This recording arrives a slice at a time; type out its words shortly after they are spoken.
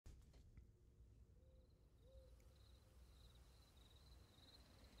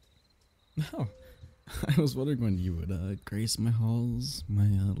Oh, I was wondering when you would grace my halls, my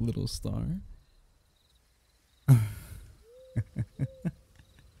little star.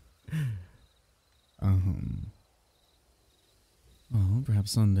 um, well,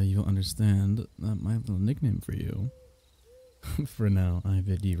 perhaps someday you'll understand that my little nickname for you. For now, I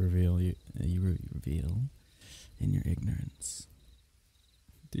bid you reveal in your ignorance.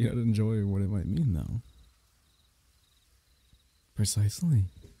 Do you not enjoy what it might mean, though? Precisely.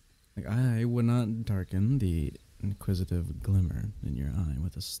 Like, I would not darken the inquisitive glimmer in your eye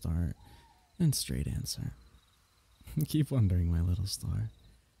with a star and straight answer. Keep wondering, my little star,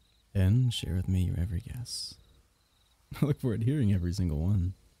 and share with me your every guess. I look forward to hearing every single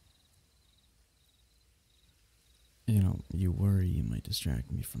one. You know, you worry you might distract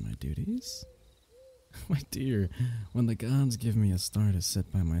me from my duties? My dear, when the gods give me a star to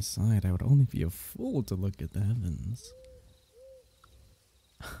sit by my side, I would only be a fool to look at the heavens.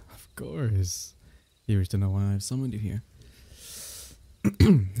 Of course. You wish to know why I've summoned you here.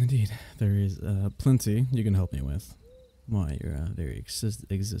 Indeed, there is plenty you can help me with. Why, your very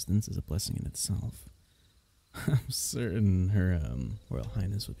existence is a blessing in itself. I'm certain her Royal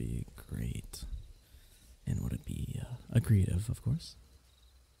Highness would be great. And would it be agreeative, of course?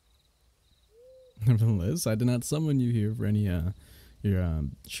 Nevertheless, I did not summon you here for any your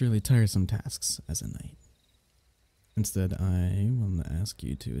surely tiresome tasks as a knight. Instead, I will ask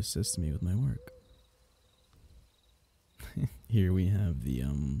you to assist me with my work. Here we have the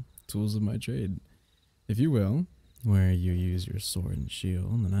tools of my trade, if you will, where you use your sword and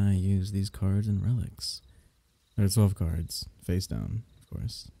shield, and I use these cards and relics. There are 12 cards, face down, of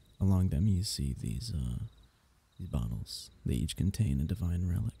course. Along them you see these bottles. They each contain a divine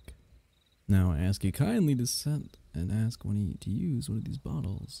relic. Now I ask you kindly to set and ask when to use one of these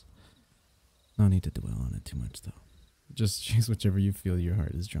bottles. No need to dwell on it too much though. Just choose whichever you feel your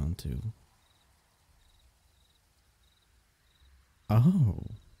heart is drawn to. Oh.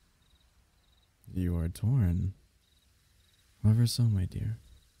 You are torn. However so, my dear.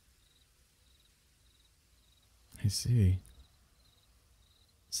 I see.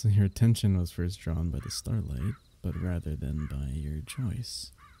 So your attention was first drawn by the starlight, but rather than by your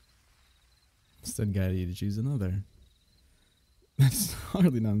choice. Instead guided you to choose another. That's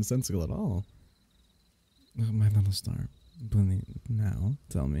hardly nonsensical at all. Oh, my little star, now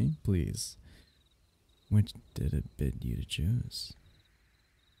tell me, please, which did it bid you to choose?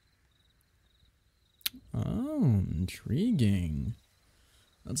 Oh, intriguing.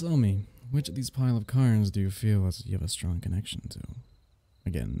 Now tell me, which of these pile of cards do you feel as you have a strong connection to?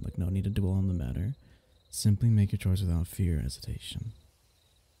 Again, like no need to dwell on the matter. Simply make your choice without fear or hesitation.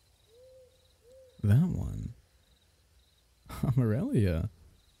 That one. Aurelia,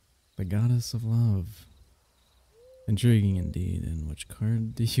 the goddess of love. Intriguing indeed. And which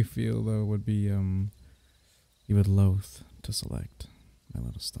card do you feel though would be you would loath to select, my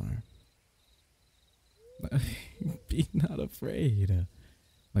little star? Be not afraid.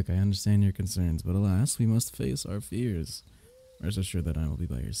 Like I understand your concerns, but alas, we must face our fears. Rest assured that I will be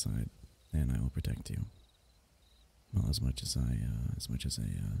by your side, and I will protect you. Well, as much as a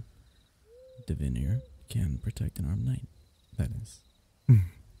diviner can protect an armed knight. That is.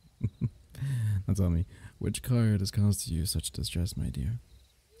 Now tell me, which card has caused you such distress, my dear?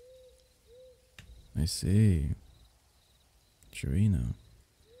 I see. Shurina,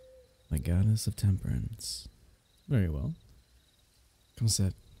 the goddess of temperance. Very well. Come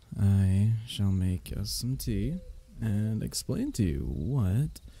sit. I shall make us some tea and explain to you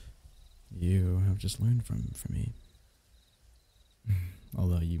what you have just learned from me.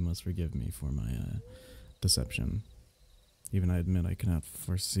 Although you must forgive me for my deception. Even I admit I cannot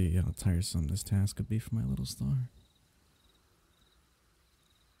foresee how tiresome this task could be for my little star.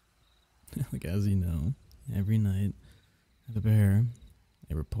 Like as you know, every night I prepare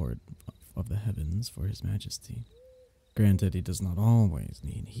a report of the heavens for His Majesty. Granted, he does not always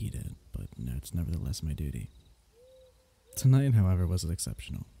need heeded, but it's nevertheless my duty. Tonight, however, was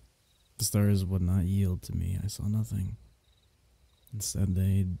exceptional. The stars would not yield to me. I saw nothing. Instead,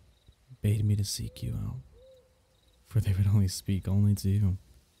 they bade me to seek you out, for they would only speak to you.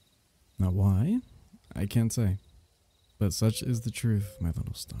 Now why? I can't say, but such is the truth, my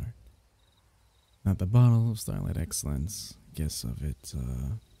little star. That the bottle of starlight excellence, guess of its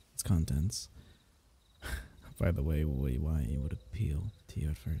contents. By the way, why it would appeal to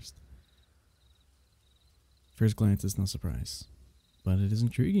you at first. First glance is no surprise, but it is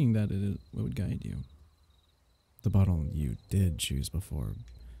intriguing that it would guide you. The bottle you did choose before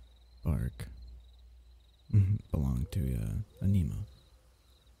bark belonged to Anima,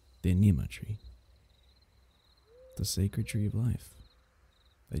 the Anima tree, the sacred tree of life.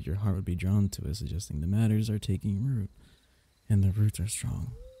 that your heart would be drawn to is suggesting the matters are taking root, and the roots are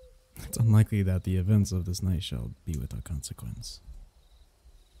strong. It's unlikely that the events of this night shall be without consequence.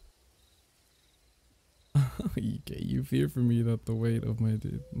 You fear for me that the weight of my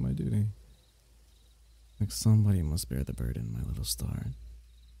duty. Like somebody must bear the burden, my little star.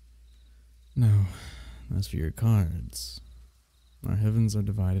 Now, as for your cards, our heavens are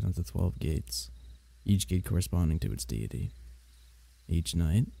divided into 12 gates, each gate corresponding to its deity. Each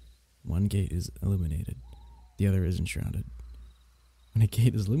night, one gate is illuminated, the other is enshrouded. When a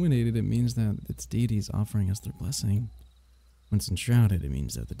gate is illuminated, it means that its deity is offering us their blessing. When it's enshrouded, it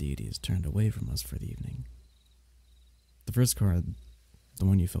means that the deity is turned away from us for the evening. The first card, the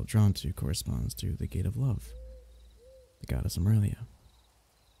one you felt drawn to, corresponds to the Gate of Love, the goddess Amelia.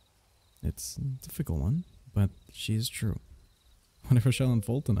 It's a fickle one, but she is true. Whatever shall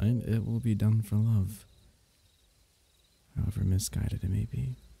unfold tonight, it will be done for love, however misguided it may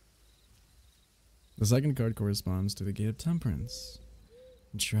be. The second card corresponds to the Gate of Temperance,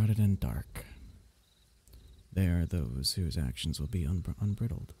 enshrouded in dark. They are those whose actions will be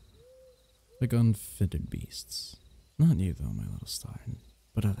unbridled, like unfitted beasts. Not you, though, my little star,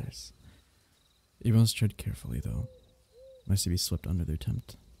 but others. You must tread carefully, though, lest you be swept under their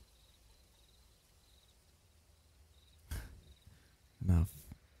tempt. Enough.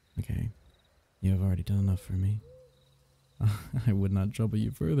 Okay, you have already done enough for me. I would not trouble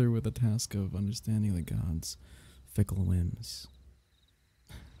you further with the task of understanding the gods' fickle whims.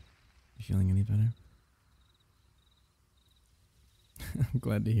 You feeling any better? I'm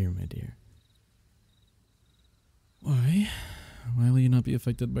glad to hear, my dear. Why? Why will you not be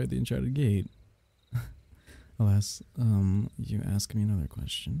affected by the enchanted gate? Alas, you ask me another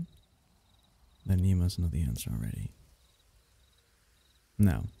question. Then you must know the answer already.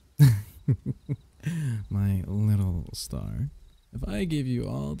 Now, my little star, if I gave you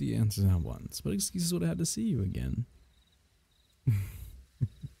all the answers at once, what excuses would I have to see you again?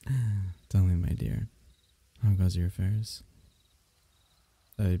 Tell me, my dear, how goes your affairs?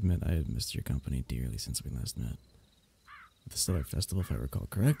 I admit I have missed your company dearly since we last met. At the Stellar Festival, if I recall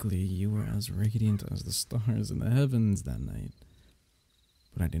correctly, you were as radiant as the stars in the heavens that night.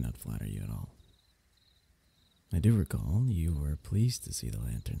 But I do not flatter you at all. I do recall you were pleased to see the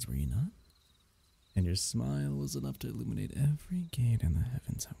lanterns, were you not? And your smile was enough to illuminate every gate in the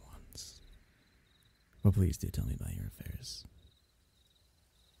heavens at once. Well, please do tell me about your affairs.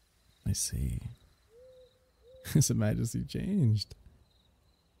 I see. His Majesty changed,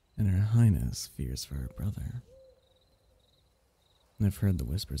 and Her Highness fears for her brother. I've heard the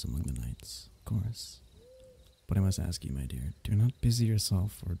whispers among the knights, of course. But I must ask you, my dear, do not busy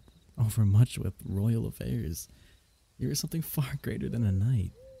yourself or overmuch with royal affairs. You are something far greater than a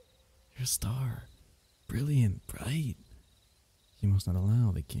knight. You're a star, brilliant, bright. You must not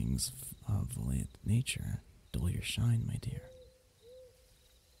allow the king's violent nature dull your shine, my dear.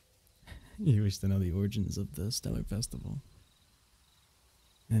 You wish to know the origins of the Stellar Festival.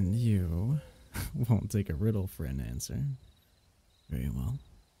 And you won't take a riddle for an answer. Very well.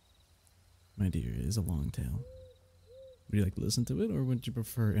 My dear, it is a long tale. Would you like to listen to it, or would you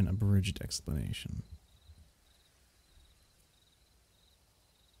prefer an abridged explanation?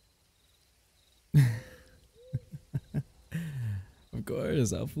 Of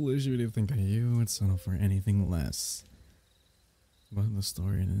course, how foolish would you think that you would settle for anything less but the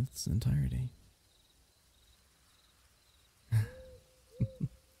story in its entirety?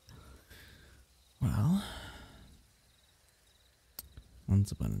 Well,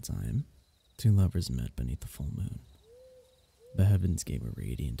 once upon a time, two lovers met beneath the full moon. The heavens gave were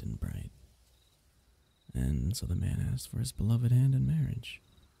radiant and bright, and so the man asked for his beloved hand in marriage.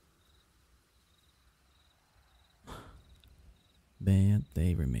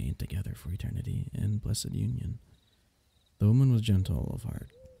 They remained together for eternity in blessed union. The woman was gentle of heart,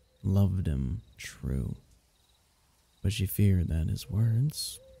 loved him true, but she feared that his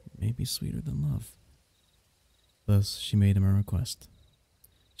words may be sweeter than love. Thus she made him a request.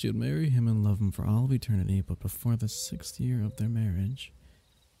 She would marry him and love him for all of eternity, but before the 6th year of their marriage,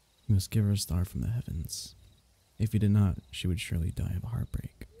 he must give her a star from the heavens. If he did not, she would surely die of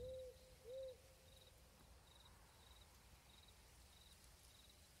heartbreak.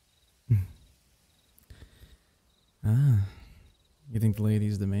 You think the lady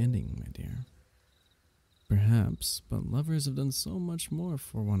is demanding, my dear? Perhaps, but lovers have done so much more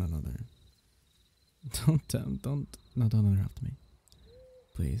for one another. Don't interrupt me.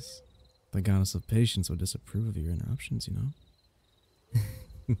 Please. The goddess of patience would disapprove of your interruptions, you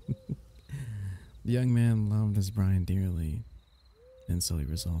know. The young man loved his bride dearly, and so he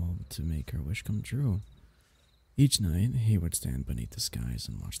resolved to make her wish come true. Each night, he would stand beneath the skies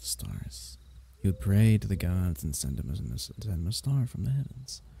and watch the stars. He would pray to the gods and send him a star from the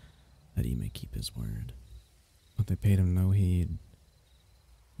heavens, that he may keep his word. But they paid him no heed.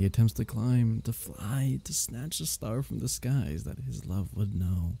 He attempts to climb, to fly, to snatch a star from the skies, that his love would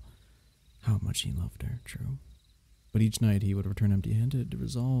know how much he loved her, true. But each night he would return empty-handed, to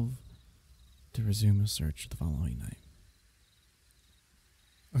resolve to resume his search the following night.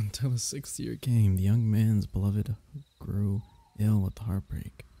 Until the 6th year came, the young man's beloved grew ill with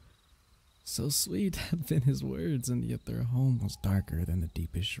heartbreak. So sweet had been his words, and yet their home was darker than the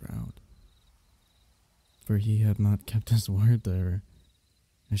deepest shroud. For he had not kept his word to her,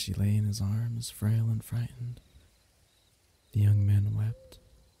 as she lay in his arms, frail and frightened. The young man wept.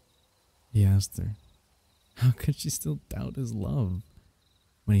 He asked her, how could she still doubt his love,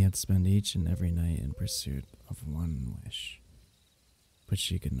 when he had spent each and every night in pursuit of one wish? But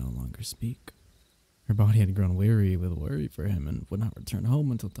she could no longer speak. Her body had grown weary with worry for him, and would not return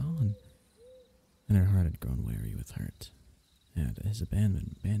home until dawn. And her heart had grown weary with hurt at his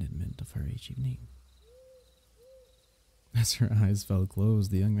abandonment of her each evening. As her eyes fell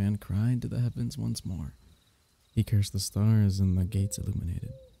closed, the young man cried to the heavens once more. He cursed the stars and the gates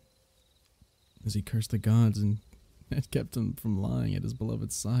illuminated, as he cursed the gods and had kept him from lying at his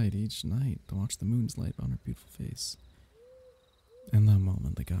beloved's side each night to watch the moon's light on her beautiful face. In that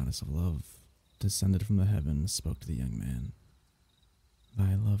moment, the goddess of love descended from the heavens, spoke to the young man.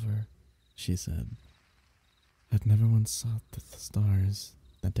 Thy lover, she said, had never once sought the stars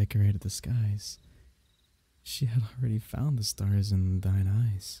that decorated the skies. She had already found the stars in thine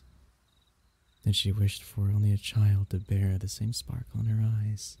eyes, and she wished for only a child to bear the same sparkle in her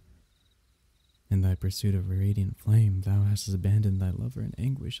eyes. In thy pursuit of a radiant flame, thou hast abandoned thy lover in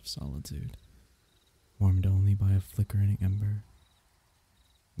anguish of solitude, warmed only by a flickering ember.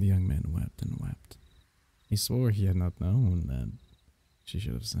 The young man wept and wept. He swore he had not known that she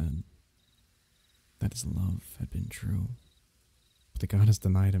should have said that his love had been true. But the goddess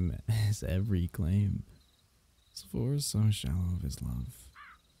denied him his every claim, for so shallow of his love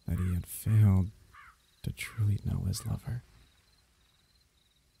that he had failed to truly know his lover.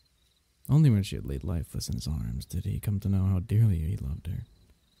 Only when she had laid lifeless in his arms did he come to know how dearly he loved her.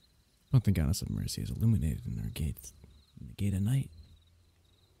 But the goddess of mercy is illuminated in the gate of night.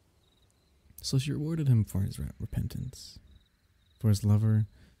 So she rewarded him for his repentance, for his lover,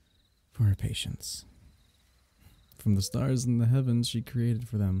 for her patience. From the stars in the heavens she created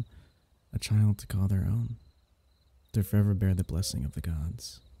for them a child to call their own, to forever bear the blessing of the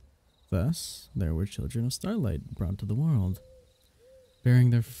gods. Thus there were children of starlight brought to the world,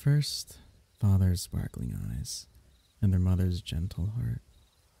 bearing their first father's sparkling eyes and their mother's gentle heart.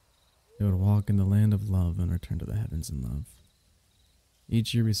 They would walk in the land of love and return to the heavens in love.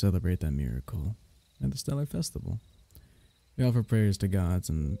 Each year we celebrate that miracle at the Stellar Festival. We offer prayers to gods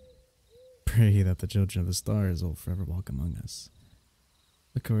and pray that the children of the stars will forever walk among us.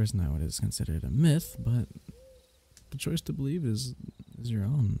 Of course, now it is considered a myth, but the choice to believe is your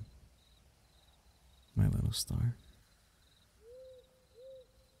own, my little star.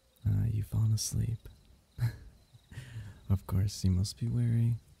 You've fallen asleep. Of course, you must be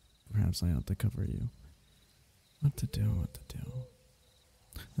weary. Perhaps I ought to cover you. What to do, what to do.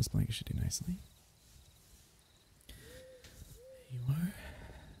 This blanket should do nicely. You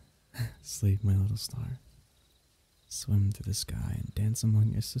are. Sleep, my little star. Swim through the sky and dance among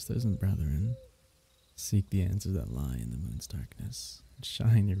your sisters and brethren. Seek the answers that lie in the moon's darkness, and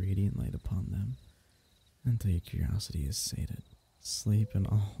shine your radiant light upon them, until your curiosity is sated. Sleep and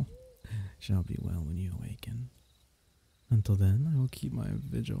all shall be well when you awaken. Until then, I will keep my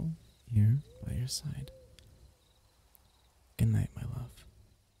vigil here by your side. Good night, my love.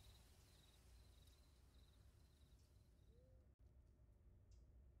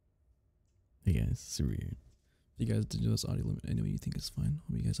 Hey guys, Suru here. If you guys did this audio limit anyway you think it's fine,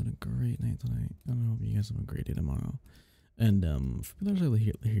 hope you guys had a great night tonight. I hope you guys have a great day tomorrow. And for people that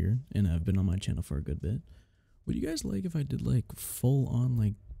are here and have been on my channel for a good bit, would you guys like if I did like full on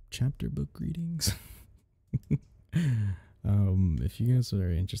like chapter book readings? If you guys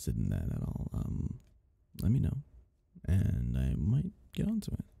are interested in that at all, let me know, and I might get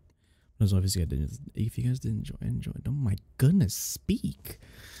onto it. But obviously, if you guys did enjoy. Oh my goodness, speak.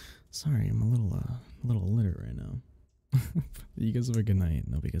 Sorry, I'm a little illiterate right now. You guys have a good night, and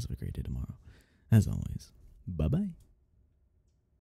I hope you guys have a great day tomorrow. As always, bye bye.